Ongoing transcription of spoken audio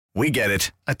We get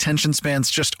it. Attention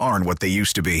spans just aren't what they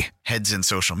used to be. Heads in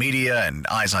social media and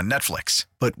eyes on Netflix.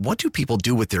 But what do people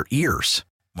do with their ears?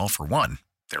 Well, for one,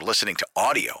 they're listening to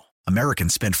audio.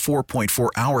 Americans spend 4.4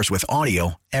 hours with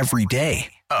audio every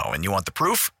day. Oh, and you want the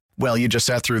proof? Well, you just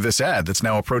sat through this ad that's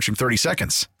now approaching 30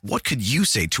 seconds. What could you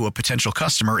say to a potential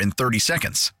customer in 30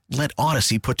 seconds? Let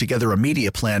Odyssey put together a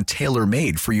media plan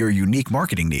tailor-made for your unique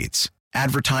marketing needs.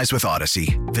 Advertise with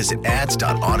Odyssey. Visit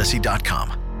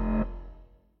ads.odyssey.com.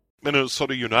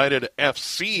 Minnesota United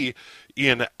FC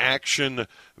in action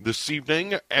this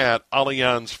evening at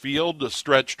Allianz Field. The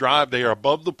stretch drive, they are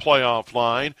above the playoff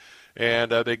line,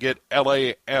 and they get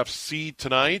LAFC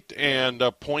tonight, and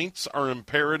points are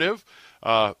imperative.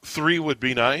 3 would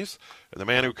be nice. And the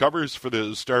man who covers for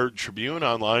the Star Tribune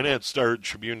online at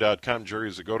startribune.com, Jerry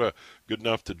Zagota, good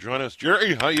enough to join us.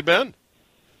 Jerry, how you been?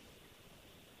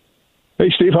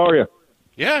 Hey, Steve, how are you?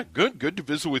 Yeah, good. Good to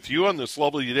visit with you on this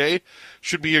lovely day.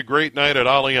 Should be a great night at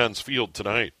Allianz Field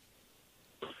tonight.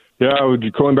 Yeah,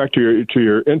 going back to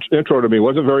your intro to me, it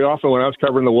wasn't very often when I was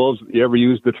covering the Wolves that you ever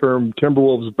used the term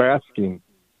Timberwolves basking.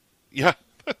 Yeah,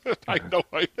 I know.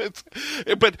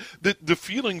 But the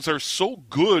feelings are so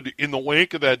good in the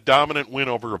wake of that dominant win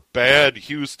over a bad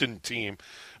Houston team.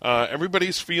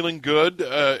 Everybody's feeling good,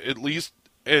 at least.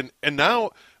 And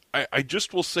now I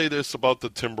just will say this about the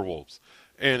Timberwolves.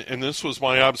 And this was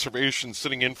my observation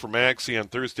sitting in for Maxie on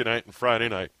Thursday night and Friday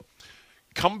night.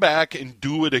 Come back and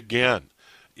do it again.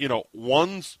 You know,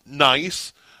 1's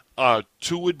nice.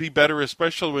 2 would be better,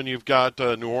 especially when you've got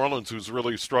New Orleans, who's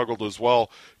really struggled as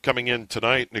well, coming in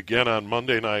tonight and again on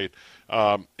Monday night.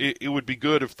 It would be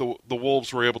good if the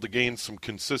Wolves were able to gain some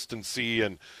consistency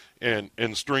and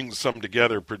string some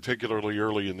together, particularly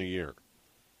early in the year.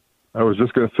 I was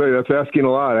just going to say, that's asking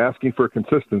a lot, asking for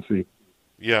consistency.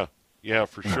 Yeah,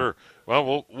 for sure.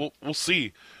 Well, we'll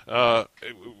see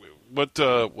what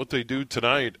they do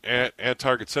tonight at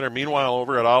Target Center. Meanwhile,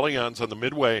 over at Allianz on the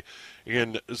Midway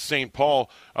in St.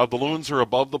 Paul, the Loons are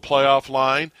above the playoff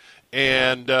line,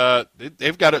 and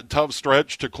they've got a tough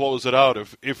stretch to close it out.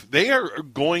 If they are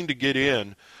going to get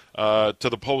in to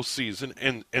the postseason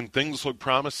and things look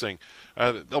promising,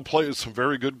 they'll play with some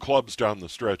very good clubs down the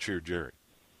stretch here, Jerry.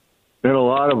 And a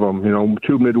lot of them,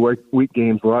 2 midweek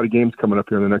games, a lot of games coming up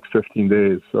here in the next 15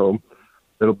 days. So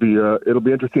it'll be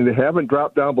interesting. They haven't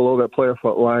dropped down below that playoff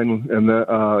line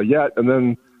yet. And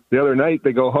then the other night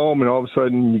they go home, and all of a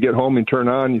sudden you get home and turn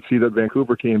on, you see that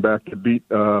Vancouver came back to beat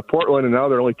Portland, and now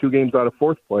they're only 2 games out of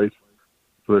 4th place.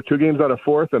 So they're 2 games out of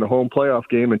 4th and a home playoff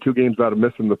game, and 2 games out of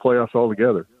missing the playoffs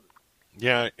altogether.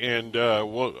 Yeah, and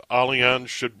Allianz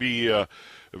should be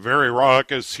very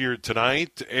raucous here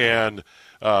tonight, and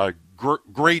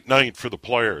great night for the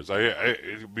players.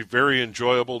 It'll be very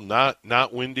enjoyable,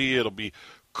 not windy. It'll be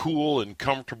cool and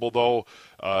comfortable, though,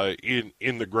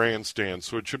 in the grandstand,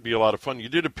 so it should be a lot of fun. You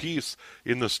did a piece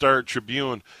in the Star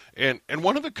Tribune, and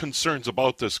one of the concerns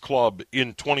about this club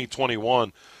in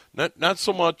 2021, not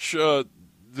so much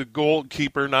the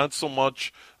goalkeeper, not so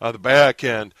much the back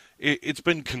end, it's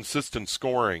been consistent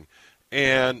scoring,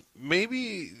 and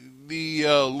maybe the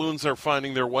Loons are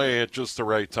finding their way at just the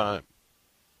right time.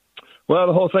 Well,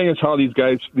 the whole thing is how these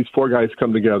 4 guys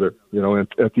come together,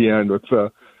 at the end. With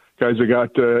guys who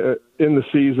got in the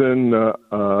season,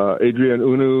 Adrian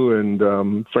Unu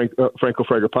and Franco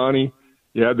Fragapane.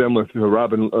 You had them with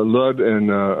Robin Lod and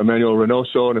Emmanuel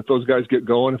Reynoso. And if those guys get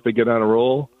going, if they get on a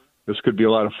roll, this could be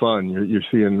a lot of fun. You're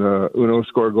seeing Uno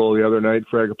score a goal the other night,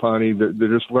 Fragapane.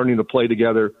 They're just learning to play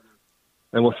together,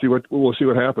 and we'll see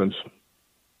what happens.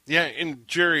 Yeah, and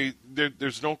Jerry,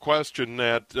 there's no question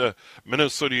that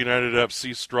Minnesota United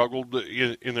FC struggled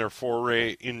in their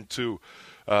foray into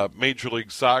Major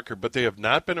League Soccer, but they have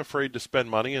not been afraid to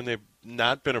spend money, and they've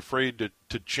not been afraid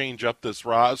to change up this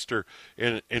roster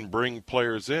and bring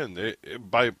players in.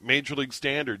 By Major League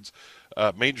standards,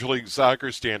 Major League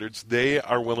Soccer standards, they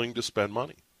are willing to spend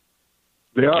money.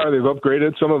 They are. They've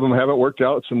upgraded. Some of them haven't worked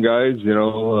out. Some guys, I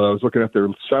was looking at their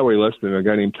salary list, and a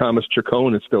guy named Thomas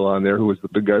Chacon is still on there, who was the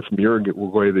big guy from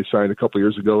Uruguay they signed a couple of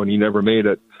years ago, and he never made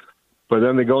it. But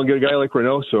then they go and get a guy like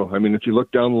Reynoso. I mean, if you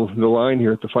look down the line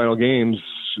here at the final games,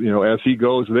 as he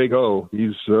goes, they go.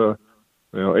 He's,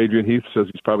 Adrian Heath says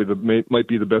he's probably might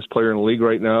be the best player in the league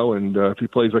right now, and if he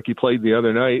plays like he played the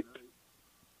other night,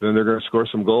 then they're going to score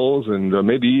some goals, and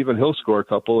maybe even he'll score a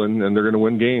couple, and they're going to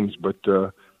win games. But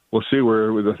we'll see.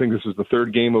 I think this is the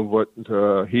 3rd game of what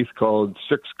Heath called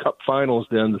 6 cup finals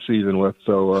to end the season with.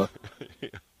 So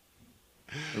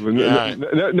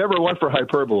never one for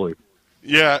hyperbole.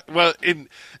 Yeah, well,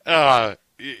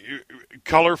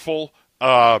 colorful.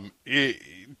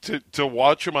 To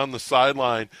watch him on the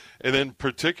sideline, and then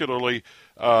particularly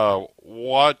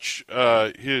watch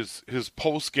his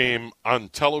post game on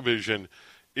television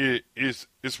is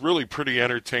really pretty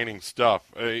entertaining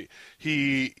stuff.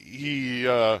 He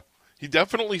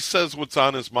definitely says what's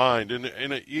on his mind,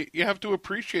 and you have to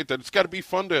appreciate that. It's got to be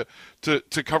fun to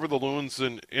cover the Loons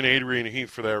and Adrian Heath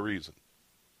for that reason.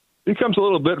 He comes a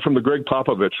little bit from the Greg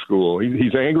Popovich school.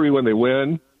 He's angry when they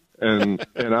win and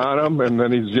on them, and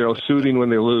then he's soothing when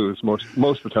they lose most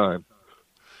of the time.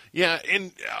 Yeah,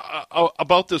 and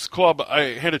about this club, I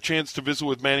had a chance to visit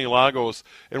with Manny Lagos,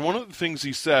 and one of the things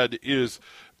he said is,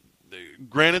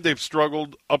 granted they've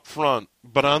struggled up front,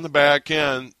 but on the back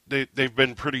end they've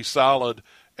been pretty solid,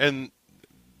 and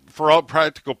for all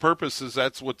practical purposes,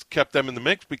 that's what's kept them in the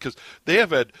mix, because they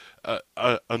have had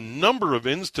a number of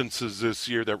instances this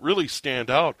year that really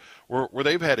stand out where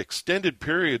they've had extended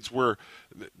periods where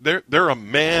they're a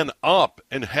man up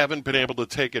and haven't been able to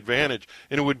take advantage,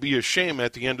 and it would be a shame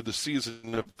at the end of the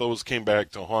season if those came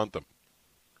back to haunt them.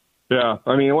 Yeah,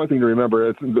 I mean, one thing to remember,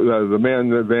 it's the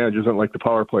man advantage isn't like the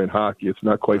power play in hockey. It's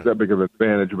not quite that big of an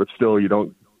advantage, but still you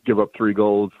don't give up 3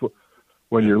 goals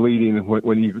when you're leading,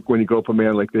 when you go up a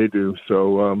man like they do.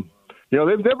 So,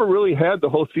 they've never really had the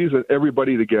whole season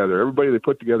everybody together. Everybody they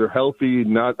put together healthy,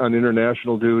 not on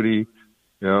international duty.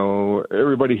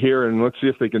 Everybody here, and let's see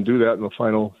if they can do that in the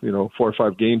final, 4 or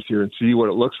 5 games here and see what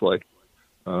it looks like.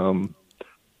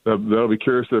 That'll be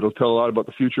curious. That'll tell a lot about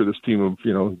the future of this team. Of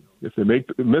if they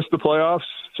miss the playoffs,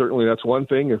 certainly that's one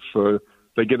thing. If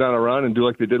they get on a run and do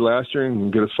like they did last year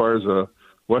and get as far as a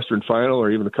Western Final or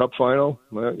even the Cup Final,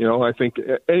 I think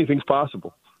anything's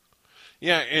possible.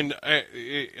 Yeah, and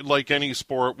like any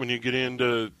sport, when you get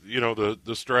into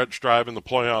the stretch drive and the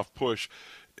playoff push,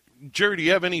 Jerry, do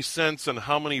you have any sense on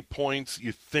how many points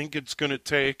you think it's going to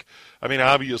take? I mean,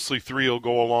 obviously 3 will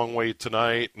go a long way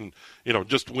tonight, and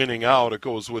just winning out, it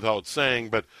goes without saying.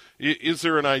 But is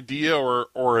there an idea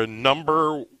or a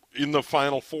number in the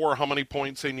Final Four how many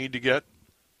points they need to get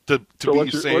to be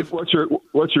safe? What's your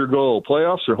goal?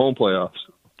 Playoffs or home playoffs?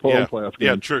 Playoff games.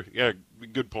 Yeah, true. Yeah,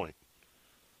 good point.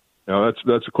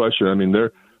 That's a question. I mean,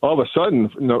 they're all of a sudden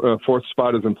 4th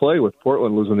spot is in play with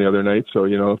Portland losing the other night. So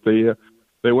if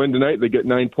they win tonight, they get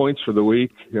 9 points for the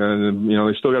week, and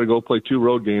they still got to go play 2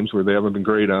 road games where they haven't been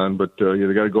great on. But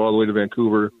they got to go all the way to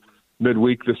Vancouver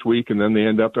midweek this week, and then they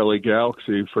end up LA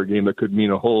Galaxy for a game that could mean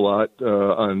a whole lot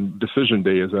on decision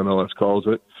day, as MLS calls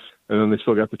it. And then they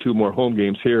still got the 2 more home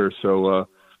games here. So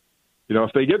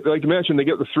if they get, like you mentioned, they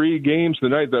get the 3 games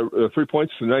tonight, 3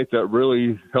 points tonight, that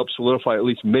really helps solidify at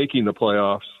least making the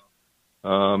playoffs.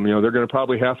 They're going to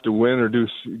probably have to win or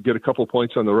get a couple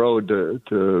points on the road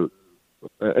to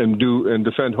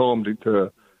defend home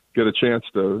to get a chance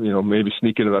to maybe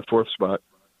sneak into that 4th spot.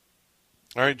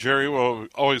 All right, Jerry. Well,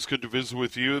 always good to visit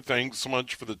with you. Thanks so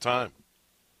much for the time.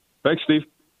 Thanks, Steve.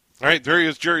 All right, there he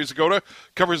is, Jerry Zgoda,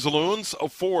 covers the Loons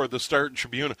for the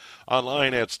Star-Tribune,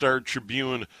 online at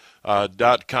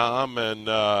startribune.com, and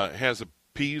has a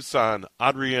piece on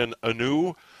Adrien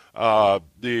Hunou,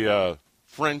 the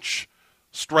French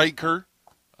striker,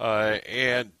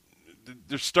 and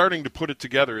they're starting to put it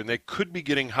together, and they could be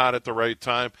getting hot at the right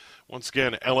time. Once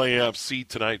again, LAFC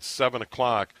tonight, 7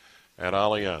 o'clock at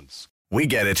Allianz. We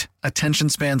get it. Attention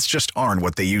spans just aren't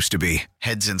what they used to be.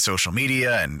 Heads in social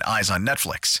media and eyes on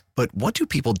Netflix. But what do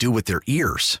people do with their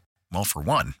ears? Well, for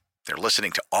one, they're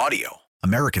listening to audio.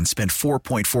 Americans spend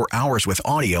 4.4 hours with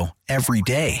audio every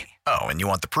day. Oh, and you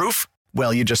want the proof?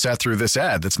 Well, you just sat through this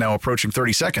ad that's now approaching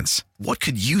 30 seconds. What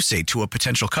could you say to a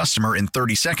potential customer in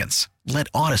 30 seconds? Let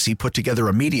Odyssey put together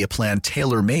a media plan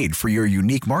tailor-made for your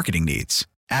unique marketing needs.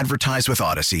 Advertise with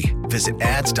Odyssey. Visit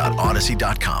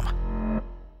ads.odyssey.com.